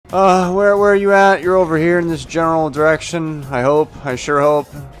Where are you at? You're over here in this general direction. I hope. I sure hope.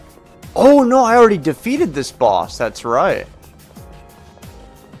 Oh no, I already defeated this boss. That's right.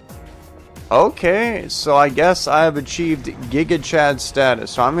 Okay, so I guess I have achieved Giga Chad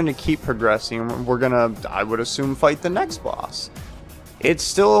status. So I'm going to keep progressing. We're going to, I would assume, fight the next boss. It's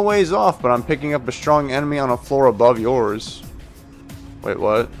still a ways off, but I'm picking up a strong enemy on a floor above yours. Wait,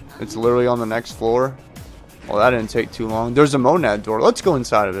 what? It's literally on the next floor? Well, that didn't take too long. There's a monad door. Let's go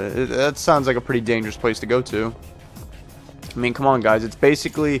inside of it. That sounds like a pretty dangerous place to go to. I mean, come on, guys. It's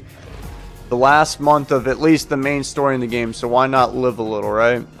basically the last month of at least the main story in the game, so why not live a little,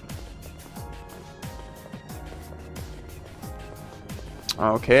 right?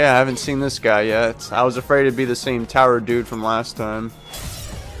 Okay, I haven't seen this guy yet. I was afraid it'd be the same tower dude from last time.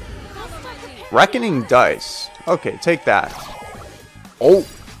 Reckoning dice. Okay, take that. Oh,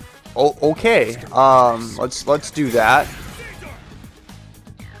 okay. Let's do that.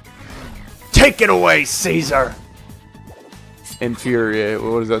 Take it away, Caesar. Infuriate.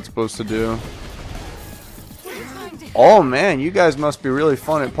 What is that supposed to do? Oh man, you guys must be really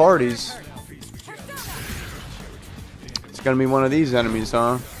fun at parties. Gonna be one of these enemies,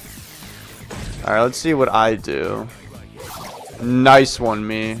 huh? Alright, let's see what I do. Nice one,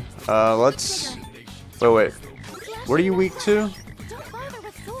 me. Let's... Wait. What are you weak to?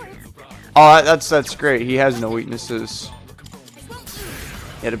 Oh, that's great. He has no weaknesses.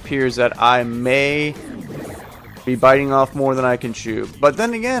 It appears that I may be biting off more than I can chew. But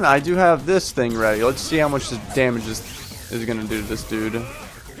then again, I do have this thing ready. Let's see how much damage this is gonna do to this dude.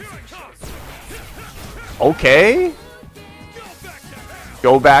 Okay.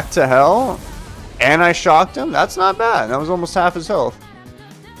 Go back to hell, and I shocked him. That's not bad. That was almost half his health.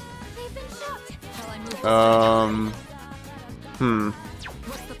 Oh.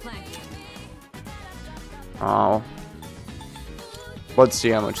 Let's see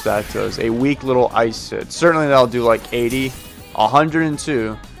how much that does. A weak little ice hit. Certainly that'll do like 80.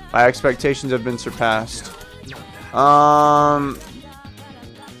 102. My expectations have been surpassed. I'm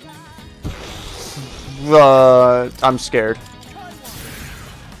scared.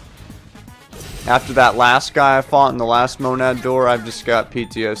 After that last guy I fought in the last monad door, I've just got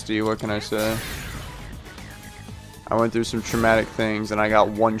PTSD. What can I say? I went through some traumatic things and I got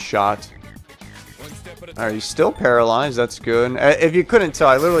one shot. Alright, he's still paralyzed. That's good. If you couldn't tell,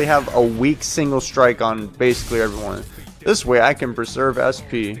 I literally have a weak single strike on basically everyone. This way I can preserve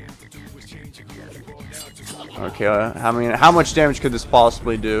SP. Okay, I mean, how much damage could this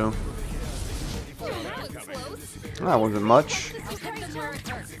possibly do? That wasn't much.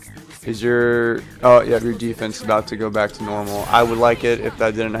 Is your... Oh, yeah, your defense is about to go back to normal. I would like it if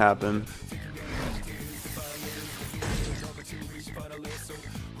that didn't happen.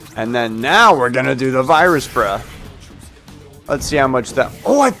 And then now we're gonna do the virus breath. Let's see how much that...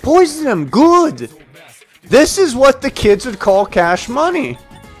 Oh, I poisoned him! Good! This is what the kids would call cash money.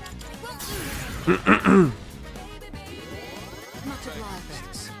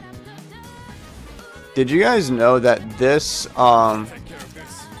 Did you guys know that this...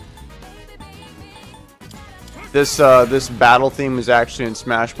 This battle theme is actually in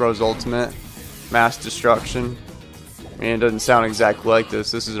Smash Bros. Ultimate Mass Destruction. I mean, it doesn't sound exactly like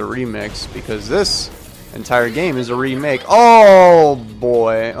this. This is a remix because this entire game is a remake. Oh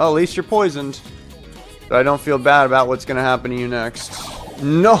boy! Oh, at least you're poisoned. But I don't feel bad about what's gonna happen to you next.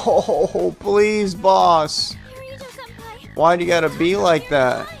 No, please, boss. Why do you gotta be like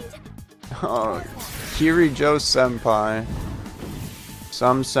that? Oh, Kirijo Senpai.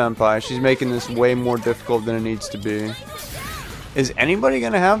 Some senpai. She's making this way more difficult than it needs to be. Is anybody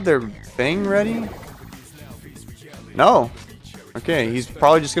gonna have their thing ready? No. Okay, he's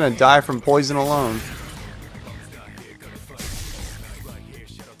probably just gonna die from poison alone.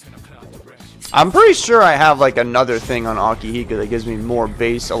 I'm pretty sure I have like another thing on Akihiko that gives me more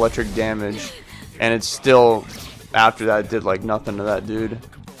base electric damage, and it's still after that did like nothing to that dude.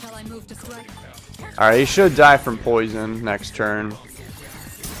 Alright, he should die from poison next turn.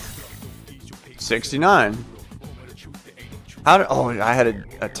 69. How did... Oh, I had an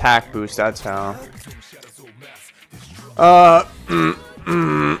attack boost, that's how. I'm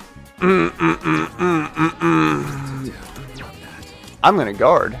gonna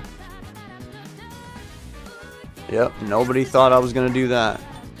guard. Yep, nobody thought I was gonna do that.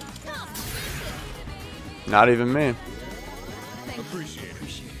 Not even me.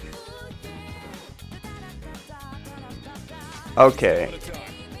 Okay.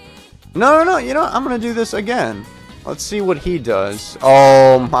 No, you know what? I'm gonna do this again. Let's see what he does.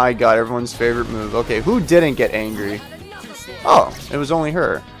 Oh my god, everyone's favorite move. Okay, who didn't get angry? Oh, it was only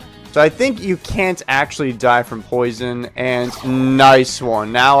her. So I think you can't actually die from poison, and nice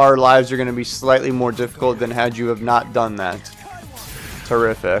one. Now our lives are going to be slightly more difficult than had you have not done that.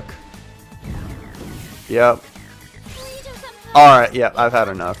 Terrific. Yep. Alright, yep, I've had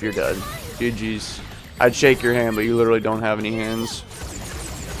enough. You're dead. GG's. I'd shake your hand, but you literally don't have any hands.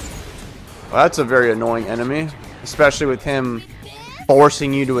 Well, that's a very annoying enemy, especially with him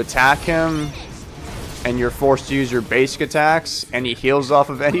forcing you to attack him. And you're forced to use your basic attacks, and he heals off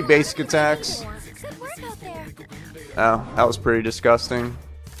of any basic attacks. Oh, that was pretty disgusting.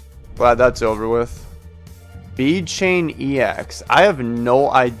 Glad that's over with. Bead Chain EX. I have no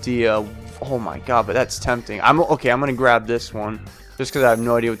idea. Oh my god, but that's tempting. Okay, I'm gonna grab this one, just because I have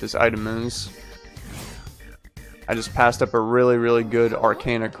no idea what this item is. I just passed up a really, really good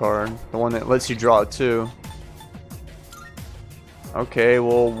Arcana card. The one that lets you draw it too. Okay,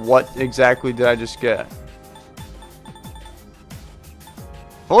 well, what exactly did I just get?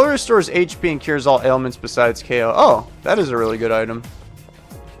 Fully restores HP and cures all ailments besides KO. Oh, that is a really good item.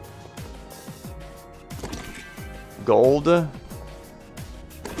 Gold.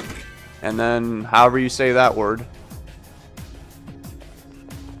 And then, however you say that word.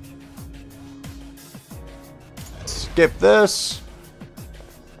 Skip this.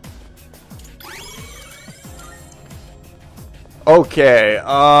 Okay,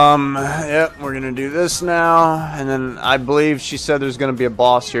 yep, we're gonna do this now, and then I believe she said there's gonna be a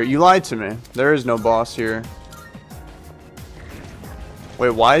boss here. You lied to me. There is no boss here. Wait,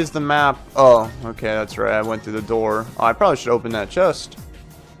 why is the map? Oh, okay, that's right. I went through the door. Oh, I probably should open that chest.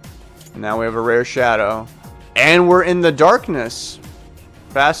 And now we have a rare shadow. And we're in the darkness.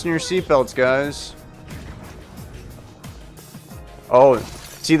 Fasten your seatbelts, guys. Oh,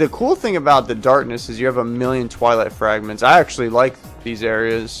 see, the cool thing about the darkness is you have a million twilight fragments. I actually like these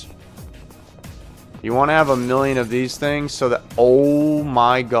areas. You want to have a million of these things so that... Oh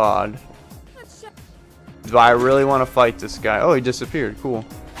my god. Do I really want to fight this guy? Oh, he disappeared. Cool.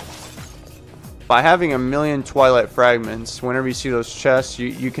 By having a million twilight fragments, whenever you see those chests,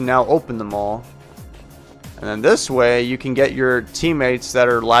 you can now open them all. And then this way, you can get your teammates that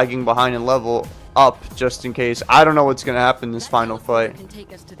are lagging behind in level up, just in case. I don't know what's going to happen in this final fight.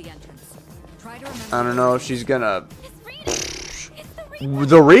 I don't know if she's going to...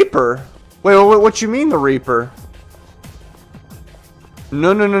 The Reaper? Wait, what you mean the Reaper?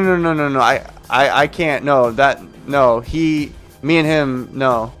 No. I can't. No, no. Me and him,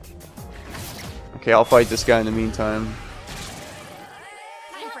 no. Okay, I'll fight this guy in the meantime.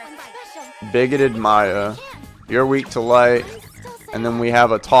 Bigoted Maya. You're weak to light. And then we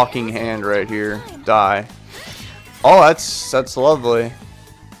have a talking hand right here. Die. Oh, that's lovely.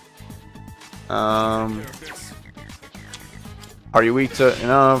 Are you weak to...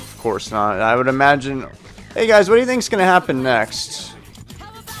 No, of course not. I would imagine... Hey guys, what do you think's gonna happen next?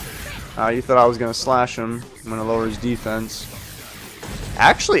 You thought I was gonna slash him. I'm gonna lower his defense.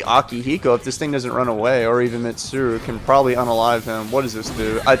 Actually, Akihiko, if this thing doesn't run away, or even Mitsuru, can probably unalive him. What does this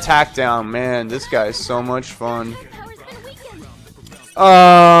do? Attack down. Man, this guy is so much fun.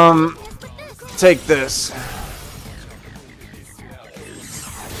 Take this.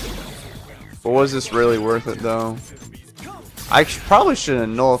 But was this really worth it, though? I probably should have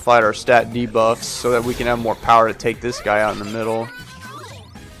nullified our stat debuffs so that we can have more power to take this guy out in the middle.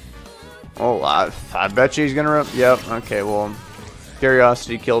 Oh, I bet you he's gonna... Yep, okay, well...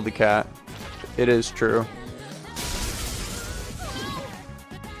 Curiosity killed the cat. It is true.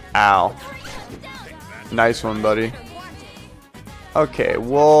 Ow. Nice one, buddy. Okay,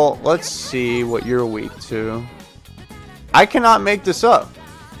 well, let's see what you're weak to. I cannot make this up.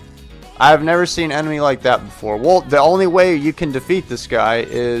 I have never seen an enemy like that before. Well, the only way you can defeat this guy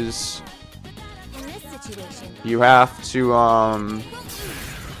is... You have to,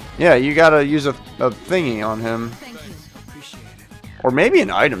 yeah, you gotta use a thingy on him. Or maybe an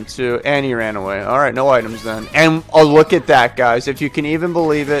item, too. And he ran away. Alright, no items then. And, oh, look at that, guys. If you can even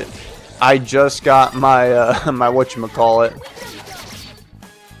believe it, I just got my, my whatchamacallit.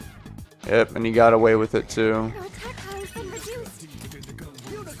 Yep, and he got away with it, too.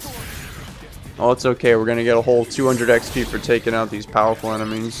 Oh, it's okay. We're gonna get a whole 200 XP for taking out these powerful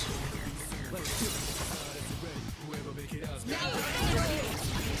enemies.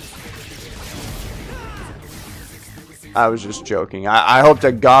 I was just joking. I hope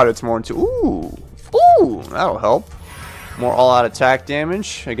to God it's more into... Ooh, that'll help. More all-out attack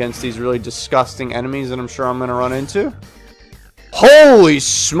damage against these really disgusting enemies that I'm sure I'm going to run into. Holy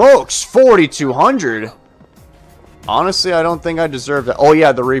smokes, 4,200. Honestly, I don't think I deserve that. Oh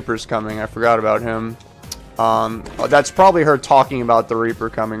yeah, the Reaper's coming. I forgot about him. That's probably her talking about the Reaper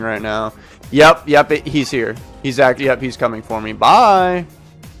coming right now. Yep, he's here. He's coming for me. Bye.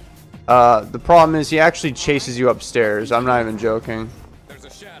 The problem is he actually chases you upstairs. I'm not even joking.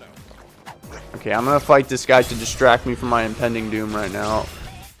 Okay, I'm gonna fight this guy to distract me from my impending doom right now.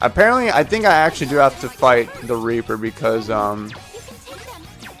 Apparently, I think I actually do have to fight the Reaper because,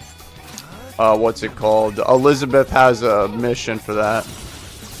 what's it called? Elizabeth has a mission for that.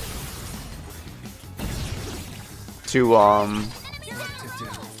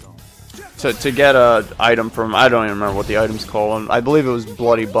 To get a item from, I don't even remember what the item's called. I believe it was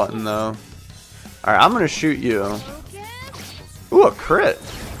Bloody Button though. Alright, I'm gonna shoot you. Ooh, a crit.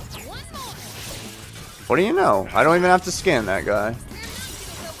 What do you know? I don't even have to scan that guy.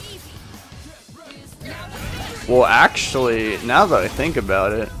 Well, actually, now that I think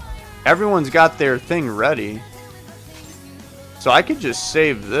about it, everyone's got their thing ready. So I could just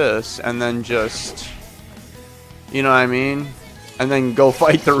save this and then just, you know what I mean? And then go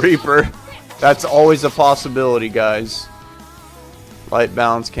fight the Reaper. That's always a possibility, guys. Light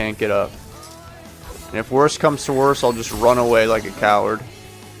balance can't get up. And if worse comes to worse, I'll just run away like a coward.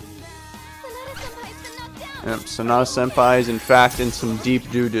 Yep, Sonata Senpai is in fact in some deep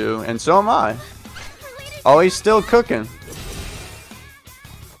doo-doo, and so am I. Oh, he's still cooking.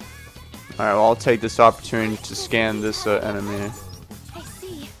 Alright, well, I'll take this opportunity to scan this enemy.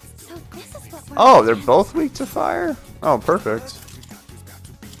 Oh, they're both weak to fire? Oh, perfect.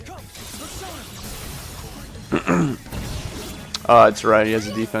 Oh, that's right, he has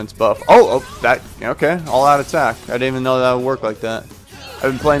a defense buff. Oh, that, okay, all out attack. I didn't even know that would work like that.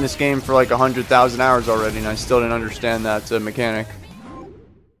 I've been playing this game for like 100,000 hours already, and I still didn't understand that mechanic.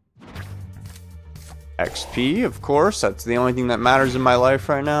 XP, of course, that's the only thing that matters in my life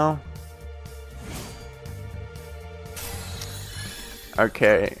right now.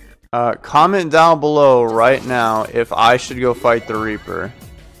 Okay, comment down below right now if I should go fight the Reaper.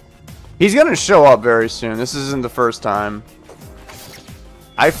 He's gonna show up very soon. This isn't the first time.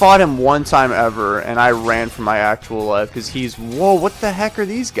 I fought him one time ever, and I ran for my actual life because he's... Whoa, what the heck are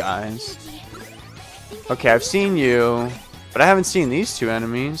these guys? Okay, I've seen you, but I haven't seen these two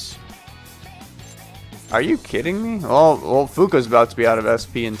enemies. Are you kidding me? Well, Fuuka's about to be out of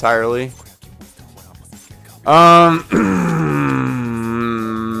SP entirely.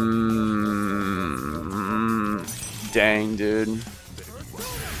 Dang, dude.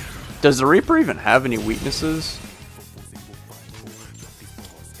 Does the Reaper even have any weaknesses?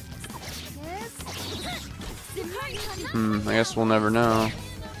 I guess we'll never know.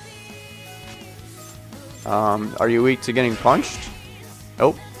 Are you weak to getting punched?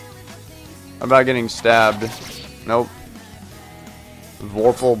 Nope. How about getting stabbed? Nope.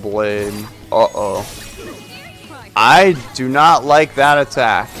 Vorpal Blade. Uh-oh. I do not like that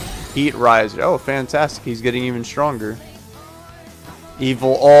attack. Heat Riser. Oh, fantastic. He's getting even stronger.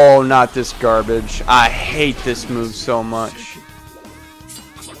 Evil. Oh, not this garbage. I hate this move so much.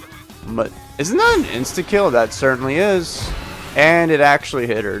 But isn't that an insta-kill? That certainly is. And it actually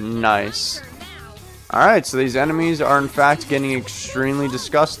hit her. Nice. Alright, so these enemies are in fact getting extremely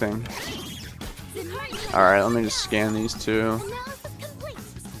disgusting. Alright, let me just scan these two.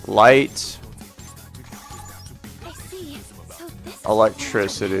 Light.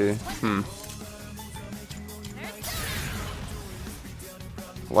 Electricity.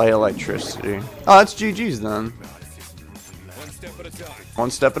 Light electricity. Oh, that's GG's then.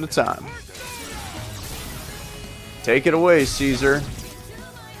 One step at a time. Take it away, Caesar.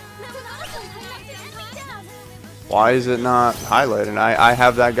 Why is it not highlighted? I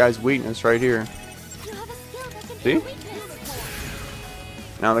have that guy's weakness right here. See?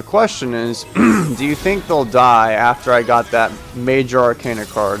 Now the question is, do you think they'll die after I got that Major Arcana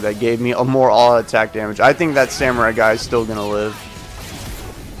card that gave me a more all-attack damage? I think that Samurai guy is still gonna live.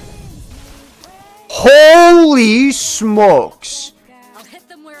 Holy smokes!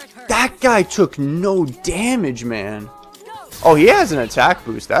 That guy took no damage, man. Oh, he has an attack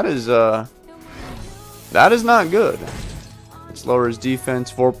boost. That is not good. Let's lower his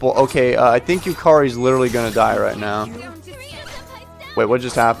defense. Vorpal. Okay, I think Yukari's literally gonna die right now. Wait, what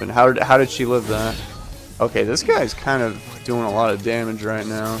just happened? How did she live that? Okay, this guy's kind of doing a lot of damage right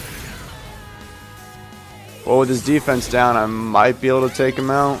now. Well, with his defense down, I might be able to take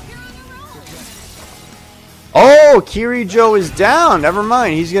him out. Oh, Kirijo is down. Never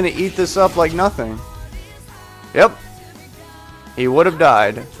mind. He's going to eat this up like nothing. Yep. He would have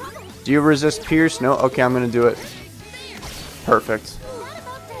died. Do you resist Pierce? No? Okay, I'm going to do it. Perfect.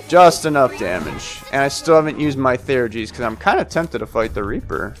 Just enough damage. And I still haven't used my Theragies because I'm kind of tempted to fight the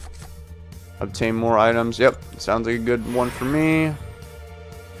Reaper. Obtain more items. Yep. Sounds like a good one for me.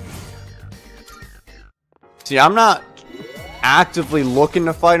 See, I'm not actively looking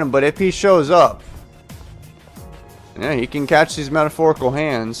to fight him, but if he shows up, yeah, he can catch these metaphorical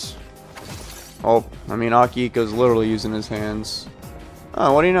hands. Oh, I mean, Akihiko's literally using his hands.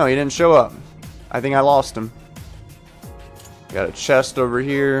 Oh, what do you know? He didn't show up. I think I lost him. Got a chest over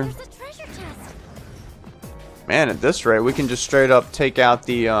here. Man, at this rate, we can just straight up take out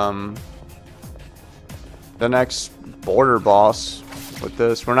the next border boss with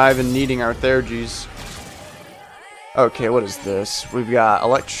this. We're not even needing our Theurgies. Okay, what is this? We've got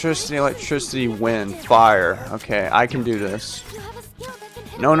electricity, wind, fire. Okay, I can do this.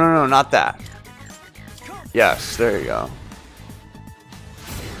 No, no, no, not that. Yes, there you go.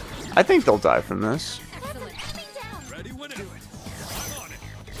 I think they'll die from this.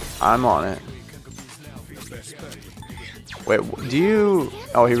 I'm on it. Wait, do you...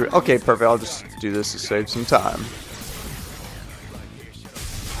 Oh, okay, perfect. I'll just do this to save some time.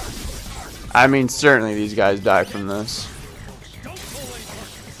 I mean, certainly these guys die from this.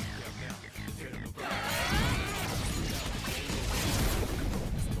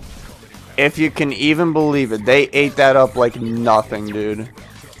 If you can even believe it, they ate that up like nothing, dude.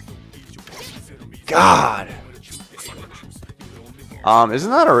 God.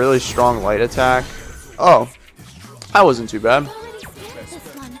 Isn't that a really strong light attack? Oh, that wasn't too bad.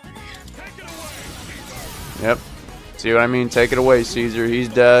 Yep. See what I mean? Take it away, Caesar. He's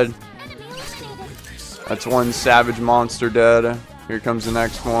dead. That's one savage monster dead. Here comes the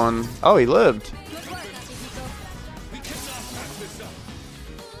next one. Oh, he lived.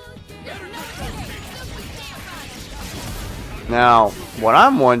 Now, what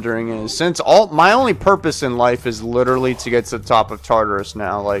I'm wondering is, since my only purpose in life is literally to get to the top of Tartarus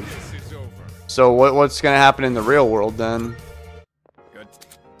now, like, so what's gonna happen in the real world then?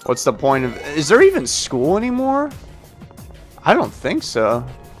 What's the point of? Is there even school anymore? I don't think so.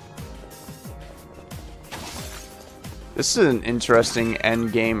 This is an interesting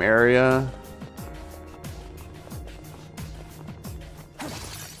end game area.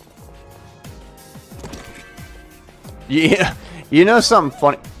 Yeah, you know something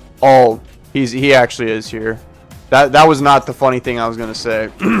funny? Oh, he actually is here. That was not the funny thing I was gonna say.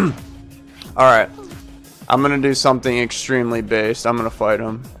 All right, I'm gonna do something extremely based. I'm gonna fight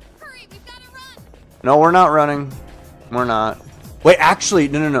him. No, we're not running. We're not. Wait, actually,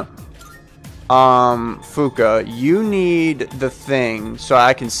 no. Fuka, you need the thing so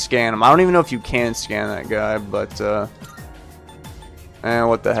I can scan him. I don't even know if you can scan that guy, but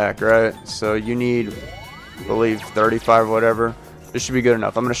what the heck, right? So you need, I believe, 35 or whatever. This should be good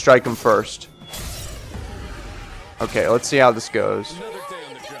enough. I'm gonna strike him first. Okay, let's see how this goes.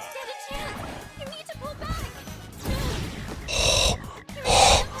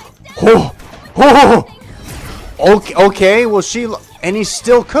 Okay, well and he's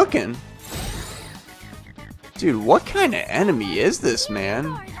still cooking. Dude, what kind of enemy is this,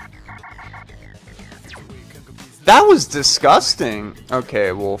 man? That was disgusting.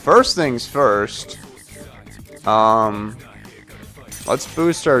 Okay, well, first things first. Let's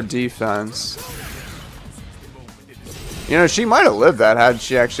boost our defense. You know, she might have lived that had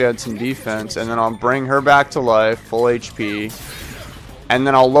she actually had some defense. And then I'll bring her back to life, full HP. And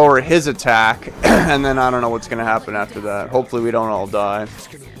then I'll lower his attack. And then I don't know what's going to happen after that. Hopefully we don't all die.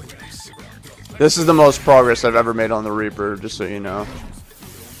 This is the most progress I've ever made on the Reaper, just so you know.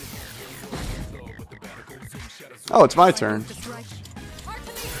 Oh, it's my turn.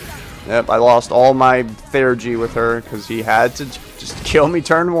 Yep, I lost all my Theurgy with her because he had to just kill me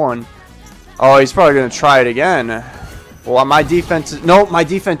turn one. Oh, he's probably going to try it again. Well, my defense is... No, my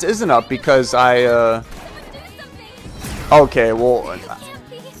defense isn't up because I... Okay, well...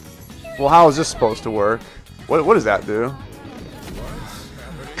 Well, how is this supposed to work? What does that do?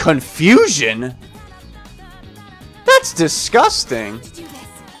 Confusion? That's disgusting.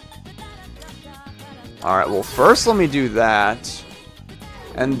 Alright, well, first let me do that.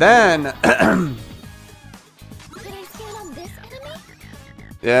 And then...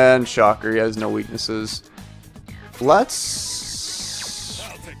 Yeah, and shocker, he has no weaknesses. Let's...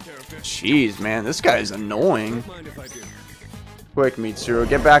 Jeez, man, this guy is annoying. Quick, Mitsuru,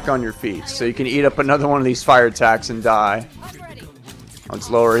 get back on your feet so you can eat up another one of these fire attacks and die. Let's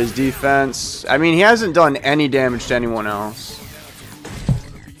lower his defense. I mean, he hasn't done any damage to anyone else.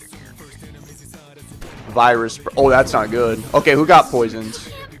 Virus. Oh, that's not good. Okay, who got poisoned?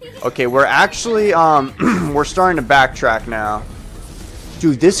 Okay, we're actually, we're starting to backtrack now.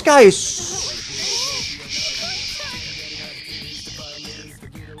 Dude, this guy is...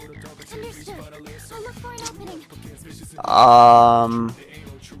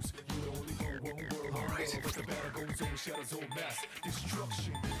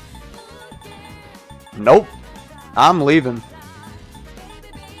 Nope. I'm leaving.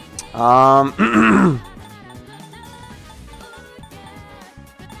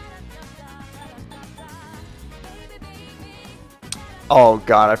 Oh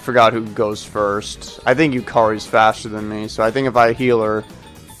god, I forgot who goes first. I think Yukari's faster than me, so I think if I heal her,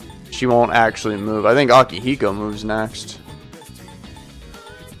 she won't actually move. I think Akihiko moves next.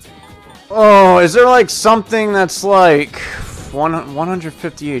 Oh, is there like something that's like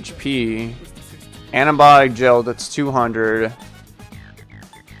 150 HP? Antibiotic gel, that's 200.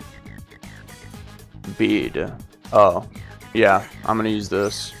 Bead. Oh, yeah, I'm gonna use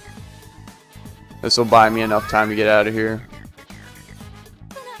this. This will buy me enough time to get out of here.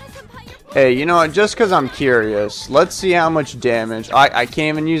 Hey, you know what? Just because I'm curious, let's see how much damage. I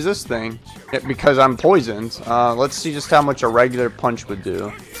can't even use this thing because I'm poisoned. Let's see just how much a regular punch would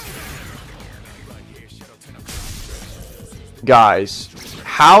do. Guys,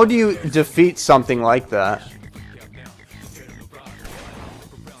 how do you defeat something like that?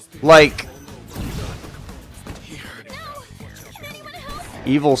 Like,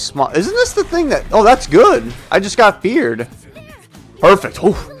 evil small. Isn't this the thing that? Oh, that's good. I just got feared. Perfect.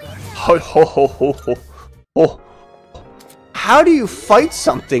 Oh. Oh. How do you fight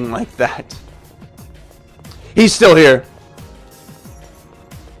something like that? He's still here.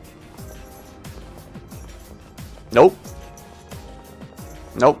 Nope.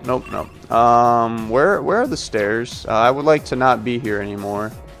 Nope. Where are the stairs? I would like to not be here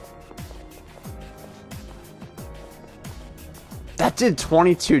anymore. That did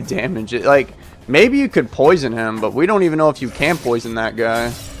 22 damage. Like, maybe you could poison him, but we don't even know if you can poison that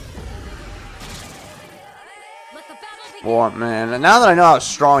guy. What, man? And now that I know how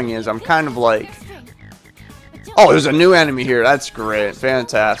strong he is, I'm kind of like... Oh, there's a new enemy here. That's great.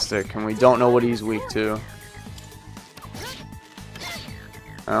 Fantastic. And we don't know what he's weak to.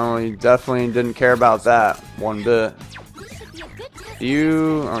 Oh, he definitely didn't care about that one bit.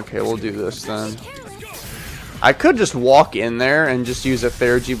 You... Okay, we'll do this then. I could just walk in there and just use a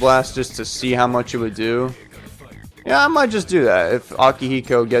Theurgy Blast just to see how much it would do. Yeah, I might just do that if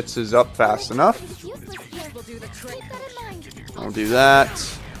Akihiko gets his up fast enough. I'll do that.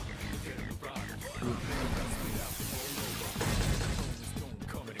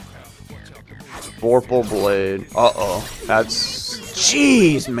 Vorpal Blade. Uh-oh. That's...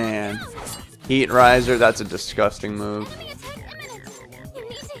 Jeez, man. Heat Riser. That's a disgusting move.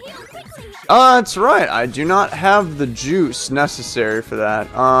 Oh, that's right. I do not have the juice necessary for that.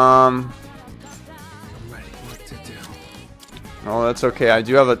 Oh, that's okay. I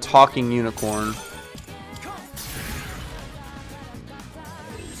do have a talking unicorn.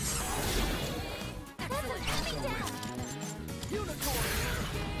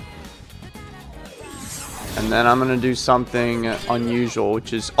 And then I'm gonna do something unusual,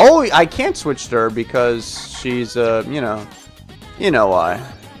 which is... Oh, I can't switch to her because she's, you know why.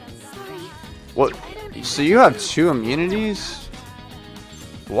 What? So you have 2 immunities?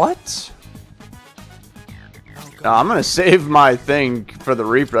 What? No, I'm gonna save my thing for the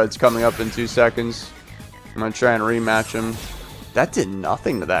Reaper that's coming up in 2 seconds. I'm gonna try and rematch him. That did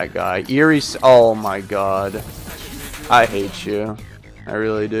nothing to that guy. Eerie... Oh my god. I hate you. I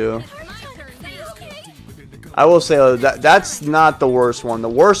really do. I will say that's not the worst one. The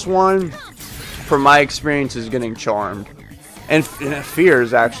worst one, from my experience, is getting charmed. And fear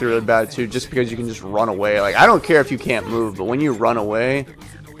is actually really bad too, just because you can just run away. Like, I don't care if you can't move, but when you run away,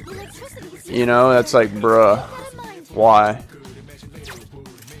 you know, that's like, bruh, why?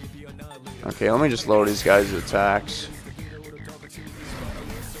 Okay, let me just lower these guys' attacks.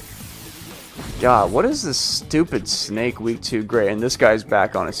 God, what is this stupid snake weak to? Great, and this guy's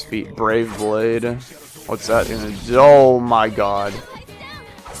back on his feet. Brave Blade. What's that gonna do? Oh my god.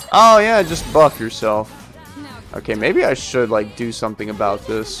 Oh yeah, just buff yourself. Okay, maybe I should like do something about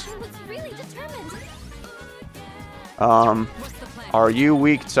this. Are you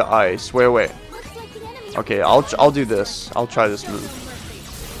weak to ice? Wait. Okay, I'll do this. I'll try this move.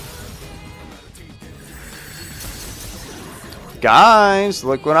 Guys,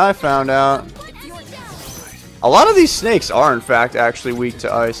 look what I found out. A lot of these snakes are in fact actually weak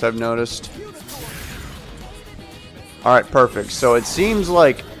to ice, I've noticed. Alright, perfect. So it seems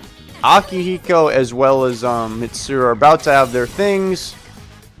like Akihiko as well as Mitsuru are about to have their things.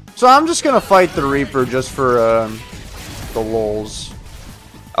 So I'm just going to fight the Reaper just for the lulz.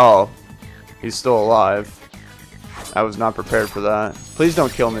 Oh, he's still alive. I was not prepared for that. Please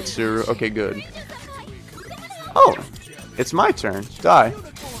don't kill Mitsuru. Okay, good. Oh, it's my turn. Die.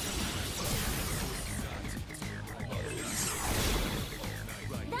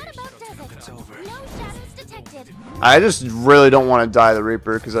 I just really don't want to die the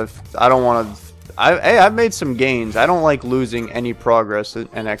Reaper because I don't want to. I've made some gains. I don't like losing any progress and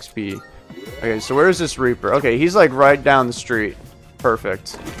XP. Okay, so where's this Reaper? Okay, he's like right down the street.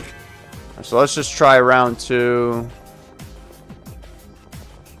 Perfect. So let's just try round 2.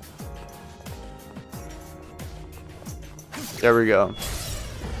 There we go.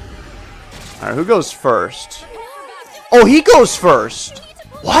 Alright, who goes first? Oh, he goes first!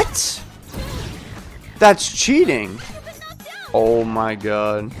 What? That's cheating. Oh my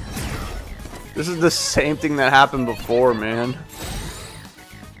god. This is the same thing that happened before, man.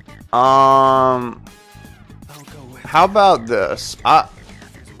 How about this? I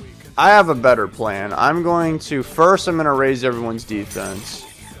have a better plan. I'm going to raise everyone's defense.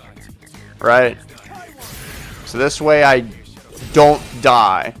 Right? So this way I don't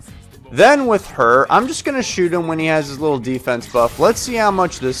die. Then with her, I'm just going to shoot him when he has his little defense buff. Let's see how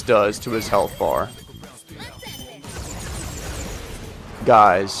much this does to his health bar.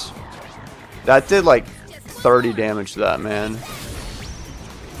 Guys, that did like 30 damage to that man.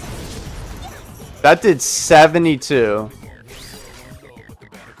 That did 72.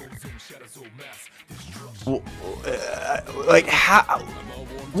 Like, how?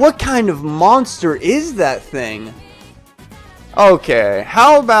 What kind of monster is that thing? Okay,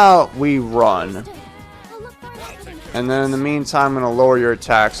 how about we run? And then in the meantime, I'm going to lower your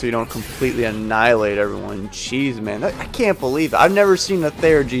attack so you don't completely annihilate everyone. Jeez, man. I can't believe it. I've never seen a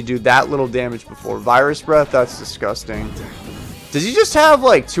Theurgy do that little damage before. Virus Breath? That's disgusting. Does he just have,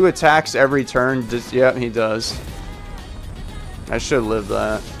 like, 2 attacks every turn? Yep, he does. I should live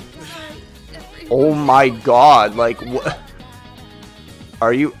that. Oh my god. Like, what?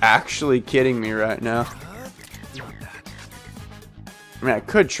 Are you actually kidding me right now? I mean, I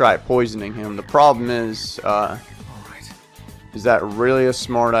could try poisoning him. The problem is that really a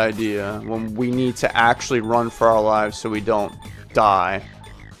smart idea when we need to actually run for our lives so we don't die?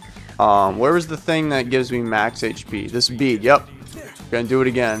 Where was the thing that gives me max HP? This bead. Yep. Gonna do it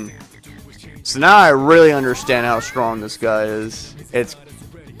again. So now I really understand how strong this guy is. It's...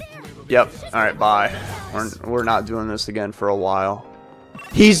 Yep. Alright, bye. We're not doing this again for a while.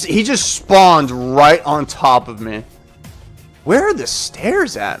 He just spawned right on top of me. Where are the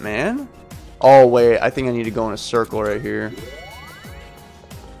stairs at, man? Oh, wait. I think I need to go in a circle right here.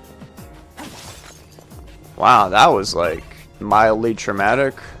 Wow, that was, like, mildly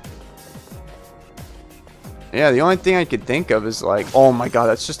traumatic. Yeah, the only thing I could think of is, like, oh my god,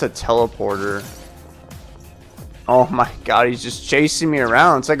 that's just a teleporter. Oh my god, he's just chasing me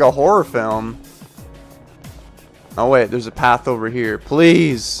around. It's like a horror film. Oh, wait, there's a path over here.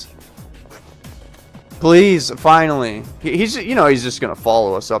 Please. Please, finally. He's, you know, he's just gonna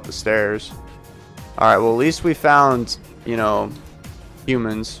follow us up the stairs. Alright, well, at least we found, you know,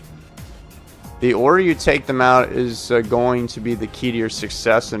 humans. The order you take them out is going to be the key to your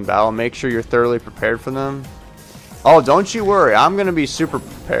success in battle. Make sure you're thoroughly prepared for them. Oh, don't you worry. I'm going to be super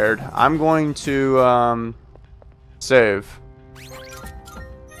prepared. I'm going to save.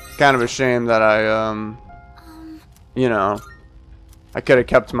 Kind of a shame that I, you know, I could have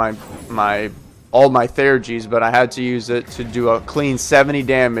kept all my Theurgies, but I had to use it to do a clean 70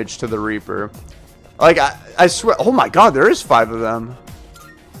 damage to the Reaper. Like, I swear, oh my god, there is 5 of them.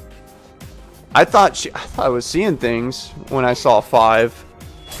 I thought I was seeing things when I saw 5.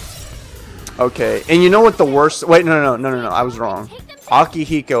 Okay, and you know what the worst... Wait, no, I was wrong.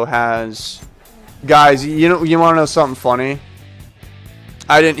 Akihiko has... Guys, you want to know something funny?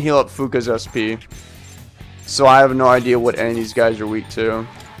 I didn't heal up Fuka's SP. So I have no idea what any of these guys are weak to.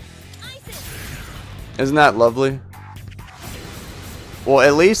 Isn't that lovely? Well,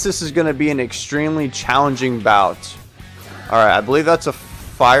 at least this is going to be an extremely challenging bout. Alright, I believe that's a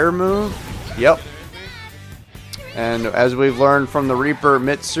fire move. Yep. And as we've learned from the Reaper,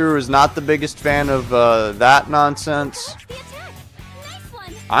 Mitsuru is not the biggest fan of that nonsense.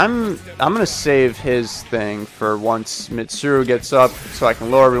 I'm gonna save his thing for once Mitsuru gets up so I can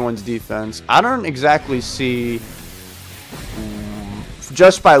lower everyone's defense. I don't exactly see,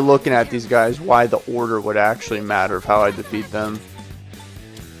 just by looking at these guys, why the order would actually matter of how I defeat them.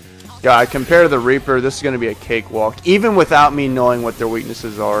 Yeah, compared to the Reaper, this is gonna be a cakewalk, even without me knowing what their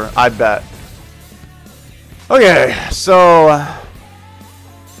weaknesses are. I bet. Okay, so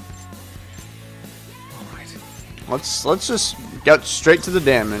let's just get straight to the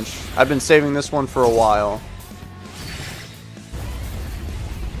damage. I've been saving this one for a while.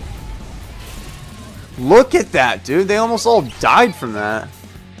 Look at that, dude. They almost all died from that.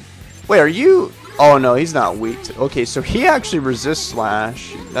 Wait, are you... Oh, no, he's not weak to... Okay, so he actually resists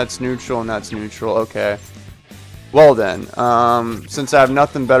slash. That's neutral and that's neutral. Okay. Well then, since I have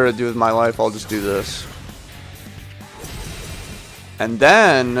nothing better to do with my life, I'll just do this. And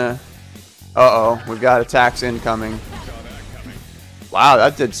then, uh-oh, we've got attacks incoming. Wow,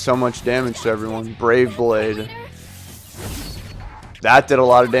 that did so much damage to everyone. Brave Blade. That did a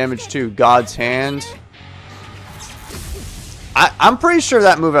lot of damage too. God's Hand. I'm pretty sure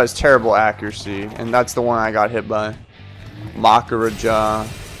that move has terrible accuracy, and that's the one I got hit by. Makaraja.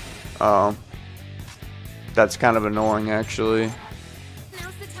 Oh. That's kind of annoying, actually.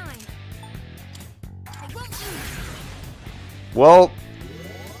 Now's the time. I won't lose. Well,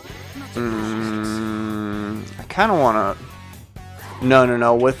 I kind of want to...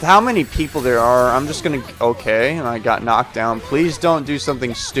 No. With how many people there are, I'm just going to... Okay, and I got knocked down. Please don't do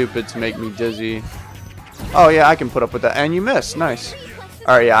something stupid to make me dizzy. Oh, yeah, I can put up with that. And you missed. Nice.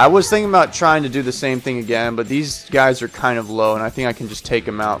 Alright, yeah, I was thinking about trying to do the same thing again, but these guys are kind of low, and I think I can just take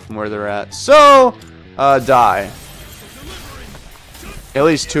them out from where they're at. So, die. At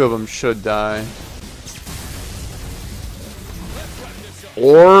least 2 of them should die.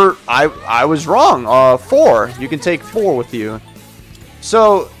 Or, I was wrong. 4. You can take 4 with you.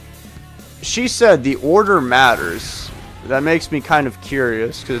 So, she said the order matters. That makes me kind of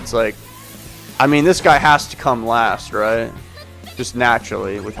curious, because it's like, I mean, this guy has to come last, right? Just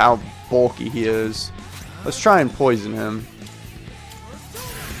naturally, with how bulky he is. Let's try and poison him.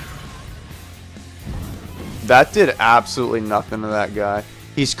 That did absolutely nothing to that guy.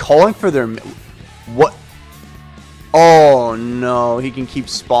 He's calling for their... What? Oh, no. He can keep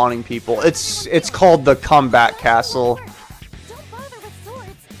spawning people. It's called the Comeback Castle.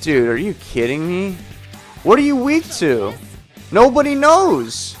 Dude, are you kidding me? What are you weak to? Nobody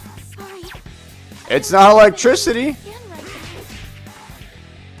knows. It's not electricity.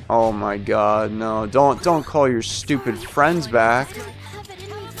 Oh my god, no. Don't call your stupid friends back.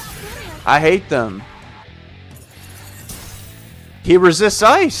 I hate them. He resists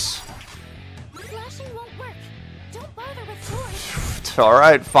ice.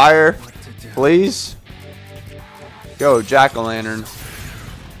 Alright, fire. Please. Go, jack-o'-lantern.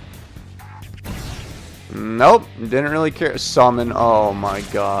 Nope, didn't really care. Summon. Oh my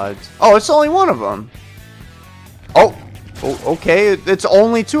god. Oh, it's only one of them. Oh, okay. It's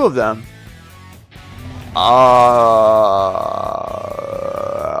only 2 of them. Wow,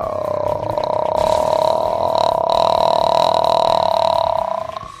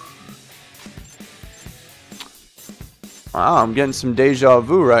 I'm getting some deja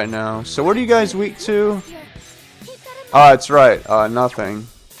vu right now. So what are you guys weak to? Oh, that's right. Nothing.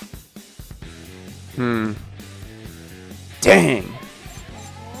 Dang.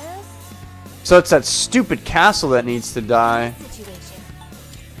 So it's that stupid castle that needs to die.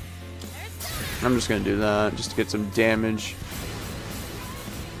 I'm just gonna do that just to get some damage.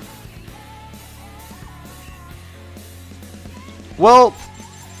 Well,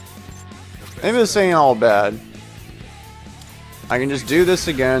 maybe this ain't all bad. I can just do this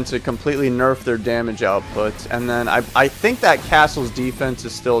again to completely nerf their damage output, and then I think that castle's defense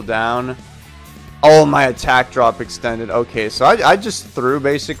is still down. Oh, my attack drop extended. Okay, so I just threw,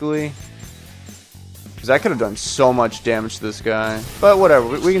 basically. Because I could have done so much damage to this guy. But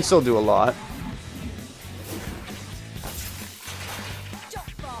whatever, we can still do a lot.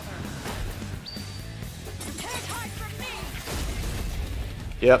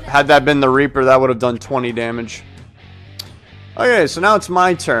 Yep, had that been the Reaper, that would have done 20 damage. Okay, so now it's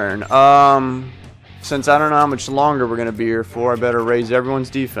my turn. Since I don't know how much longer we're going to be here for, I better raise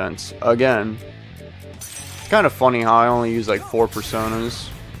everyone's defense. Again. Kind of funny how I only use like 4 personas.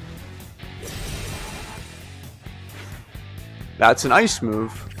 That's an ice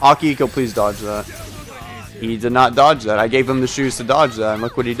move. Akihiko, please dodge that. He did not dodge that. I gave him the shoes to dodge that, and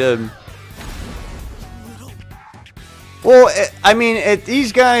look what he did. Well, I mean,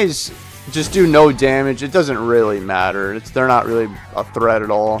 these guys just do no damage. It doesn't really matter. They're not really a threat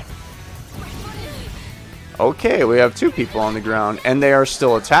at all. Okay, we have 2 people on the ground, and they are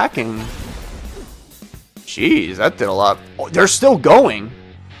still attacking. Jeez, that did a lot. Oh, they're still going.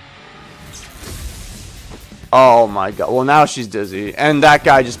 Oh my god. Well, now she's dizzy. And that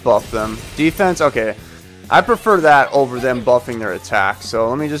guy just buffed them. Defense? Okay. I prefer that over them buffing their attack. So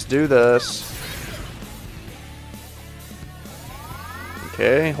let me just do this.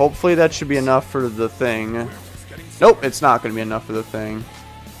 Okay. Hopefully that should be enough for the thing. Nope, it's not going to be enough for the thing.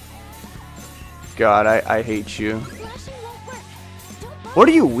 God, I hate you. What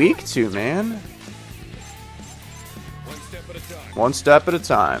are you weak to, man? One step at a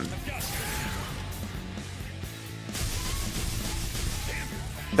time.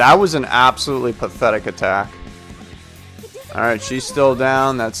 That was an absolutely pathetic attack. Alright, she's still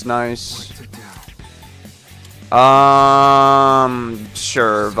down. That's nice.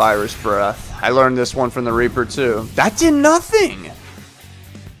 Sure, Virus Breath. I learned this one from the Reaper too. That did nothing!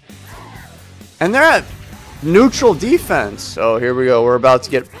 And they're at neutral defense. Oh, here we go. We're about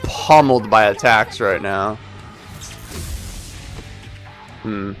to get pummeled by attacks right now.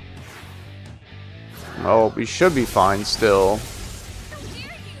 Oh, we should be fine still.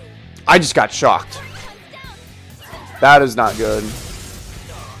 I just got shocked. That is not good.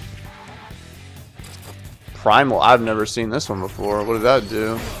 Primal, I've never seen this one before. What did that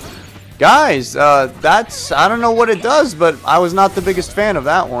do? Guys, that's, I don't know what it does, but I was not the biggest fan of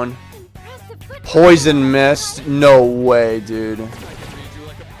that one. Poison Mist, no way, dude.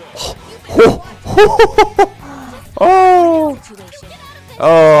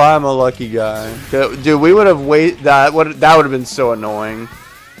 Oh, I'm a lucky guy. Dude, we would have that would have been so annoying.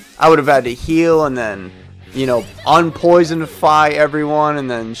 I would have had to heal and then, you know, unpoisonify everyone, and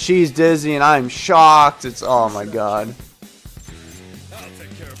then she's dizzy and I'm shocked. It's, oh my god.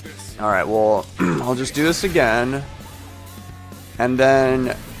 Alright, well, I'll just do this again. And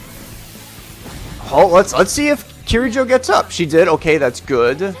then, oh, let's see if Kirijo gets up. She did. Okay, that's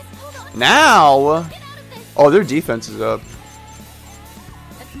good. Now, oh, their defense is up.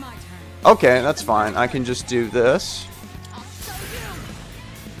 Okay, that's fine. I can just do this.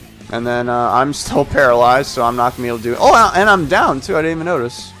 And then I'm still paralyzed, so I'm not going to be able to do it. Oh, and I'm down, too. I didn't even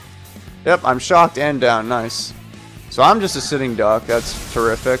notice. Yep, I'm shocked and down. Nice. So I'm just a sitting duck. That's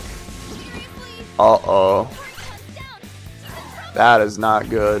terrific. Uh-oh. That is not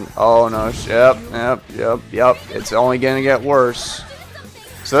good. Oh, no. Yep. It's only going to get worse.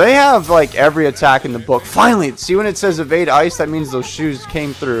 So they have, like, every attack in the book. Finally, see when it says evade ice? That means those shoes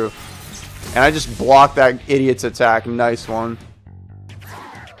came through. And I just blocked that idiot's attack. Nice one.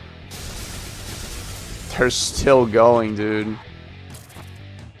 They're still going, dude.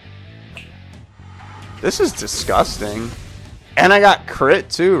 This is disgusting. And I got crit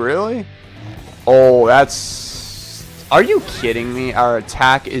too, really? Oh, that's... Are you kidding me? Our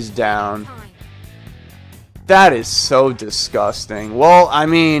attack is down. That is so disgusting. Well, I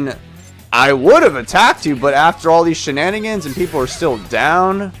mean, I would have attacked you, but after all these shenanigans and people are still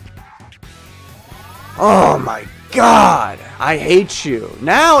down... Oh my god, I hate you.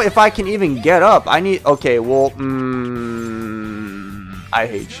 Now, if I can even get up, I need... Okay, well, I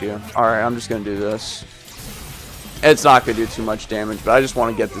hate you. Alright, I'm just going to do this. It's not going to do too much damage, but I just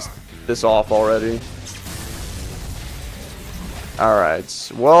want to get this off already.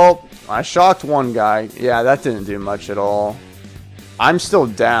 Alright, well, I shocked one guy. Yeah, that didn't do much at all. I'm still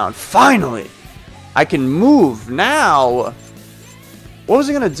down. Finally! I can move now! What was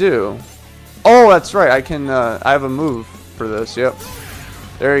it going to do? Oh, that's right. I can, I have a move for this. Yep.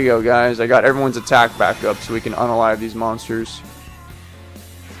 There you go, guys. I got everyone's attack back up so we can unalive these monsters.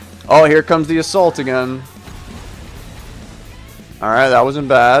 Oh, here comes the assault again. Alright, that wasn't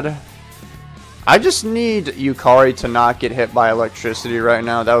bad. I just need Yukari to not get hit by electricity right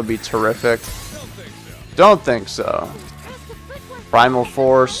now. That would be terrific. Don't think so. Primal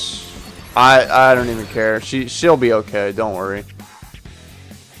Force. I don't even care. She'll be okay. Don't worry.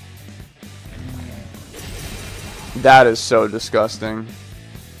 That is so disgusting.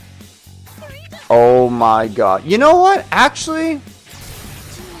 Oh my god. You know what? Actually,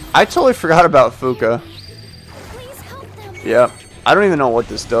 I totally forgot about Fuka. Yep. I don't even know what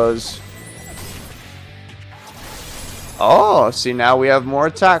this does. Oh, see, now we have more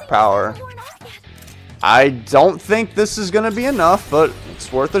attack power. I don't think this is going to be enough, but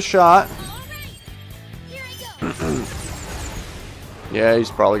it's worth a shot. Yeah,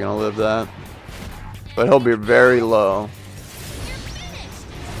 he's probably going to live that. But he'll be very low.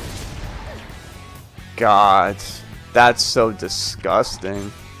 God, that's so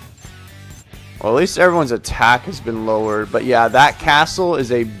disgusting. Well, at least everyone's attack has been lowered. But yeah, that castle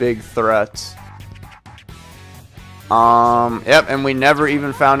is a big threat. Yep, and we never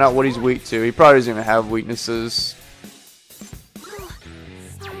even found out what he's weak to. He probably doesn't even have weaknesses.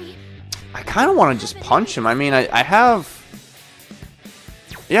 I kind of want to just punch him. I mean, I have...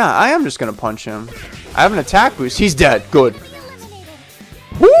 Yeah, I am just going to punch him. I have an attack boost. He's dead. Good.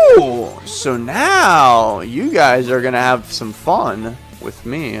 Woo! So now, you guys are going to have some fun with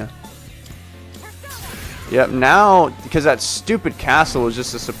me. Yep, now, because that stupid castle was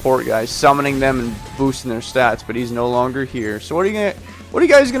just a support guy, summoning them and boosting their stats, but he's no longer here. So what are you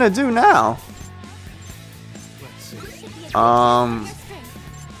guys gonna do now?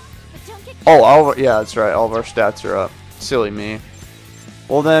 Yeah, that's right, all of our stats are up. Silly me.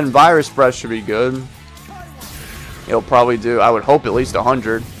 Well then, Virus Breath should be good. It'll probably do, I would hope, at least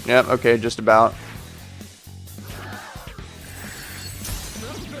 100. Yep, okay, just about.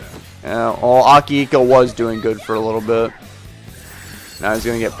 Yeah, well, Akihiko was doing good for a little bit. Now he's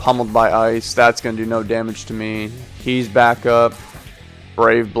going to get pummeled by ice. That's going to do no damage to me. He's back up.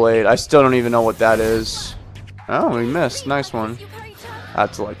 Brave Blade. I still don't even know what that is. Oh, we missed. Nice one.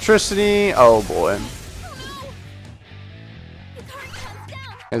 That's electricity. Oh, boy.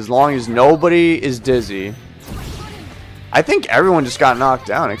 As long as nobody is dizzy. I think everyone just got knocked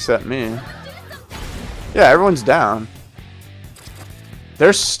down except me. Yeah, everyone's down.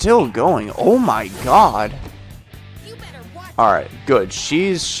 They're still going. Oh my god. Alright, good.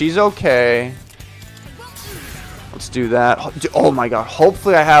 She's okay. Let's do that. Oh my god.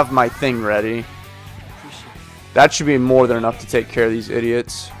 Hopefully I have my thing ready. That should be more than enough to take care of these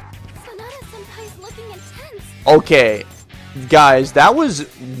idiots. Okay. Guys, that was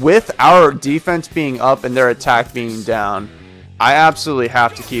with our defense being up and their attack being down. I absolutely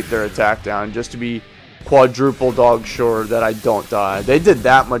have to keep their attack down just to be quadruple dog sure that I don't die. They did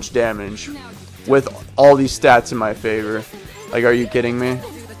that much damage with all these stats in my favor. Like, are you kidding me?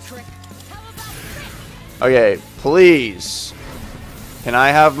 Okay, please. Can I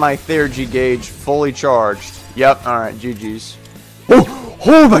have my Theurgy gauge fully charged? Yep, alright, GG's.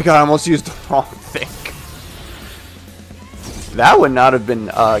 Oh my god, I almost used the wrong thing. That would not have been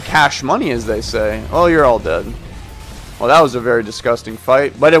cash money, as they say. Oh, you're all dead. Well, that was a very disgusting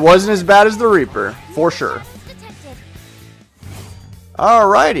fight, but it wasn't as bad as the Reaper, for sure.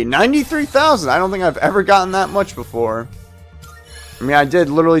 Alrighty, 93,000. I don't think I've ever gotten that much before. I mean, I did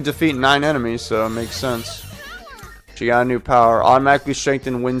literally defeat 9 enemies, so it makes sense. She got a new power. Automatically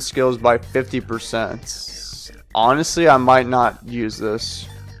strengthen wind skills by 50%. Honestly, I might not use this.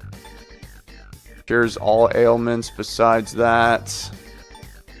 Cures all ailments besides that.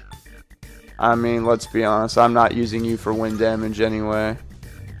 I mean, let's be honest. I'm not using you for wind damage anyway.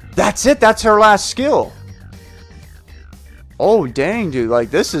 That's it. That's her last skill. Oh, dang, dude.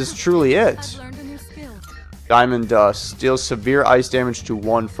 Like, this is truly it. Diamond Dust. Deals severe ice damage to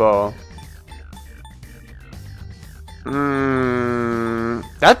one foe.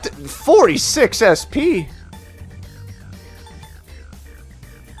 That 46 SP.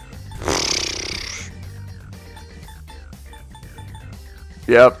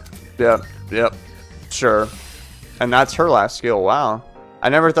 Yep. Sure. And that's her last skill. Wow. I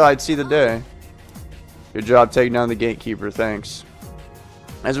never thought I'd see the day. Good job taking down the gatekeeper. Thanks.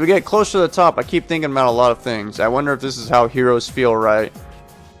 As we get closer to the top, I keep thinking about a lot of things. I wonder if this is how heroes feel right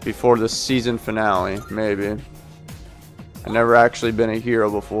before the season finale. Maybe. I've never actually been a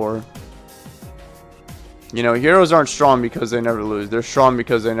hero before. You know, heroes aren't strong because they never lose. They're strong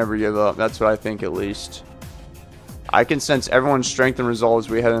because they never give up. That's what I think, at least. I can sense everyone's strength and resolve as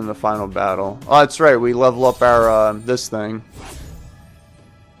we head into the final battle. Oh, that's right. We level up our, this thing.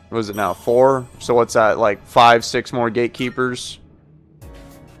 What is it now? 4? So what's that? Like 5, 6 more gatekeepers?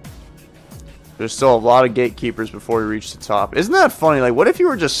 There's still a lot of gatekeepers before we reach the top. Isn't that funny? Like, what if you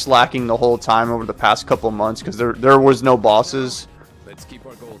were just slacking the whole time over the past couple of months because there was no bosses? Let's keep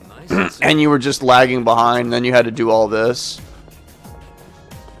our gold nice and you were just lagging behind, and then you had to do all this.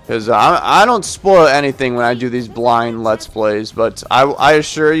 Because I don't spoil anything when I do these blind Let's Plays, but I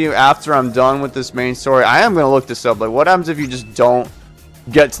assure you, after I'm done with this main story, I am going to look this up. Like, what happens if you just don't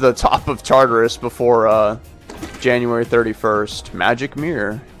get to the top of Tartarus before January 31st? Magic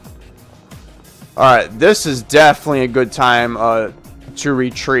Mirror. Alright, this is definitely a good time to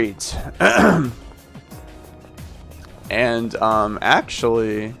retreat. And,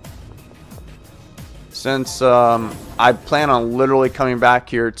 actually, since I plan on literally coming back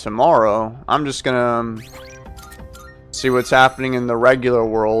here tomorrow, I'm just gonna see what's happening in the regular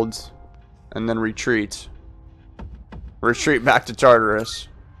world and then retreat. Retreat back to Tartarus.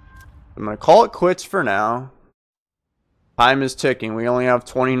 I'm gonna call it quits for now. Time is ticking. We only have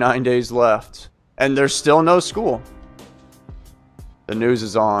 29 days left. And there's still no school. The news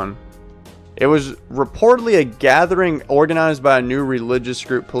is on. It was reportedly a gathering organized by a new religious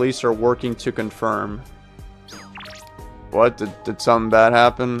group. Police are working to confirm. What? Did something bad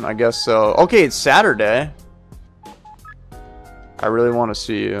happen? I guess so. Okay, it's Saturday. I really want to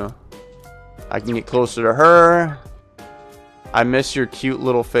see you. I can get closer to her. I miss your cute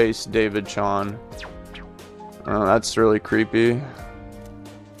little face, David Chan. Oh, that's really creepy.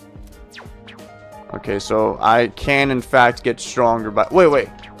 Okay, so I can in fact get stronger by wait.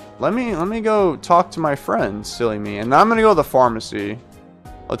 Let me go talk to my friends, silly me. And I'm gonna go to the pharmacy.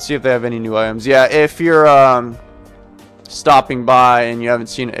 Let's see if they have any new items. Yeah, if you're stopping by and you haven't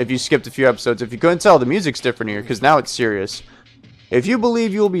seen it, if you skipped a few episodes, if you couldn't tell, the music's different here because now it's serious. If you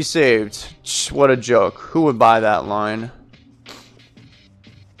believe you'll be saved, what a joke. Who would buy that line?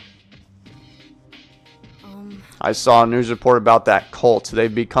 I saw a news report about that cult.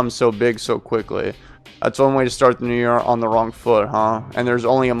 They've become so big so quickly. That's one way to start the new year on the wrong foot, huh? And there's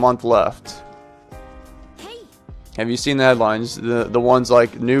only a month left. Hey. Have you seen the headlines? The ones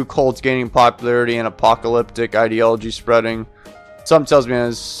like new cults gaining popularity and apocalyptic ideology spreading. Something tells me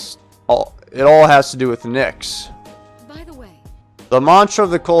it all has to do with Nyx. By the way, The mantra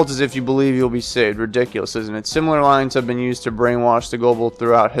of the cult is if you believe you'll be saved. Ridiculous, isn't it? Similar lines have been used to brainwash the global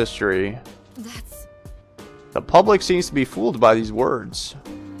throughout history. that's The public seems to be fooled by these words.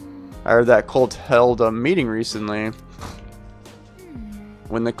 I heard that cult held a meeting recently.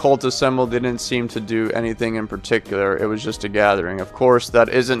 When the cult assembled, they didn't seem to do anything in particular. It was just a gathering. Of course, that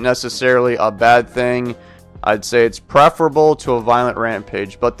isn't necessarily a bad thing. I'd say it's preferable to a violent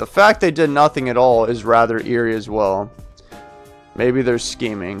rampage. But the fact they did nothing at all is rather eerie as well. Maybe they're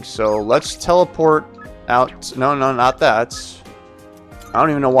scheming. So let's teleport out. No, not that. I don't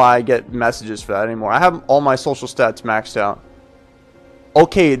even know why I get messages for that anymore. I have all my social stats maxed out.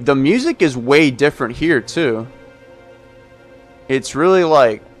 Okay, the music is way different here too. It's really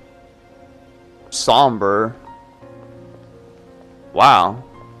like somber. Wow.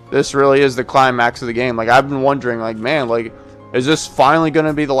 This really is the climax of the game. Like, I've been wondering, like, man, like, is this finally going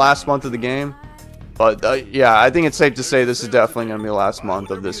to be the last month of the game? But yeah, I think it's safe to say this is definitely going to be the last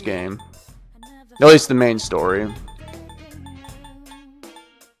month of this game. At least the main story.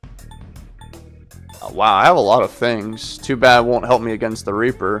 Wow, I have a lot of things. Too bad it won't help me against the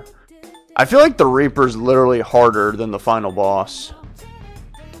Reaper. I feel like the Reaper's literally harder than the final boss.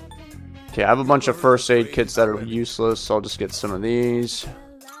 Okay, I have a bunch of first aid kits that are useless, so I'll just get some of these.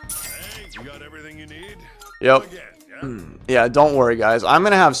 Hey, you got everything you need? Yep. Yeah, don't worry, guys. I'm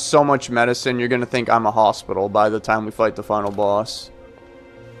gonna have so much medicine, you're gonna think I'm a hospital by the time we fight the final boss.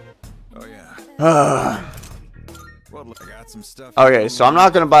 Oh yeah. Well, look, I got some stuff. Okay, so I'm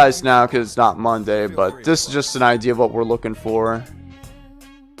not gonna buy this now because it's not Monday, but this is just an idea of what we're looking for.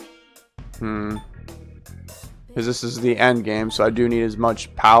 Because this is the end game, so I do need as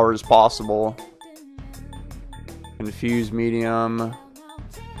much power as possible. Confused medium.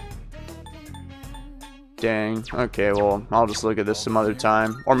 Dang. Okay, well, I'll just look at this some other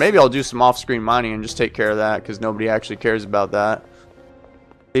time. Or maybe I'll do some off-screen mining and just take care of that, because nobody actually cares about that.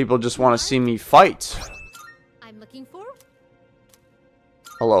 People just want to see me fight. I'm looking for.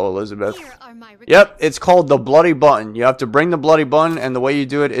 Hello, Elizabeth. Here are my requests. Yep, it's called the Bloody Button. You have to bring the Bloody Button, and the way you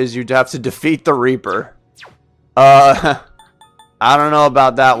do it is you'd have to defeat the Reaper. I don't know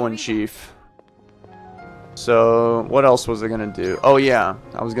about that one, Chief. So, what else was I gonna do? Oh yeah,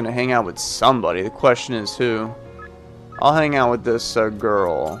 I was gonna hang out with somebody. The question is who. I'll hang out with this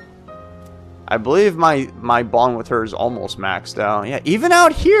girl. I believe my bond with her is almost maxed out. Yeah, even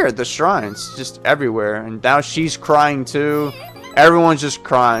out here at the shrines, just everywhere. And now she's crying too. Everyone's just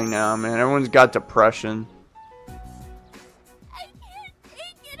crying now, man. Everyone's got depression. I can't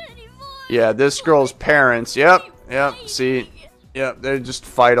take it anymore. Yeah, this girl's parents. Yep. See, yep. They just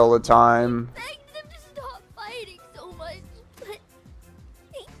fight all the time. Begged them to stop fighting so much, but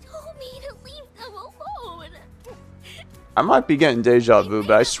they told me to leave them alone. I might be getting deja vu,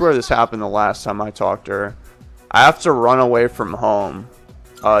 but I swear this happened the last time I talked to her. I have to run away from home.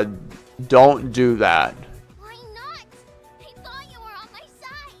 Don't do that. Why not? I thought you were on my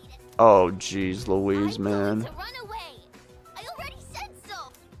side. Oh, jeez, Louise, man. To run away. I already said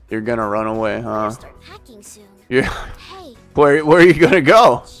so. You're gonna run away, huh? Start packing soon. Yeah. Hey, Where are you gonna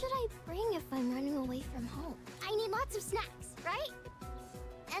go? what should I bring if I'm running away from home? I need lots of snacks, right?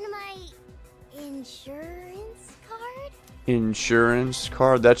 And my insurance card? Insurance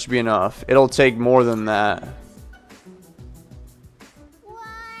card? That should be enough. It'll take more than that. What?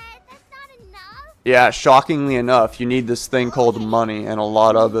 That's not enough? Yeah, shockingly enough, you need this thing called money and a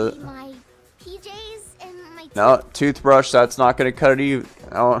lot of it. My PJs and my No, toothbrush, that's not gonna cut it either.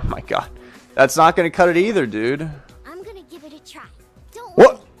 Oh my god. That's not gonna cut it either, dude. I'm gonna give it a try. Don't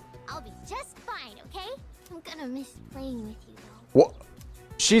What? worry. I'll be just fine, okay? I'm gonna miss playing with you though. What?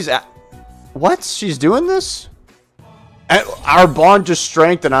 She's at... What? She's doing this? And our bond just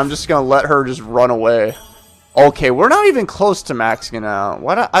strengthened. I'm just gonna let her just run away. Okay, we're not even close to maxing out.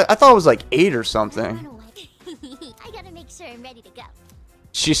 What? I thought it was like 8 or something. Run away. I gotta make sure I'm ready to go.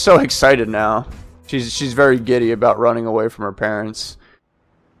 She's so excited now. She's very giddy about running away from her parents.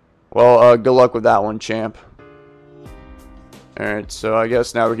 Well, good luck with that one, champ. Alright, so I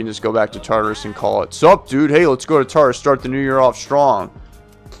guess now we can just go back to Tartarus and call it. Sup, dude? Hey, let's go to Tartarus. Start the new year off strong.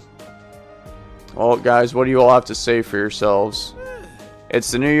 Well, guys, what do you all have to say for yourselves?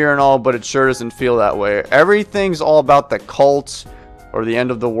 It's the new year and all, but it sure doesn't feel that way. Everything's all about the cult or the end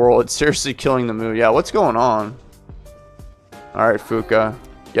of the world. It's seriously killing the mood. Yeah, what's going on? Alright, Fuka.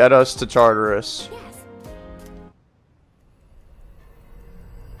 Get us to Tartarus. Yes.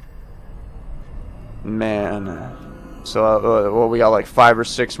 Man. So, well, we got like 5 or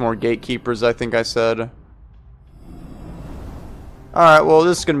 6 more gatekeepers, I think I said. Alright, well,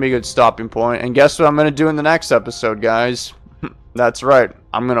 this is going to be a good stopping point. And guess what I'm going to do in the next episode, guys? That's right.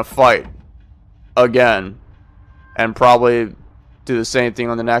 I'm going to fight. Again. And probably do the same thing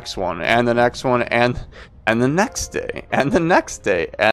on the next one. And the next one. And the next day. And the next day.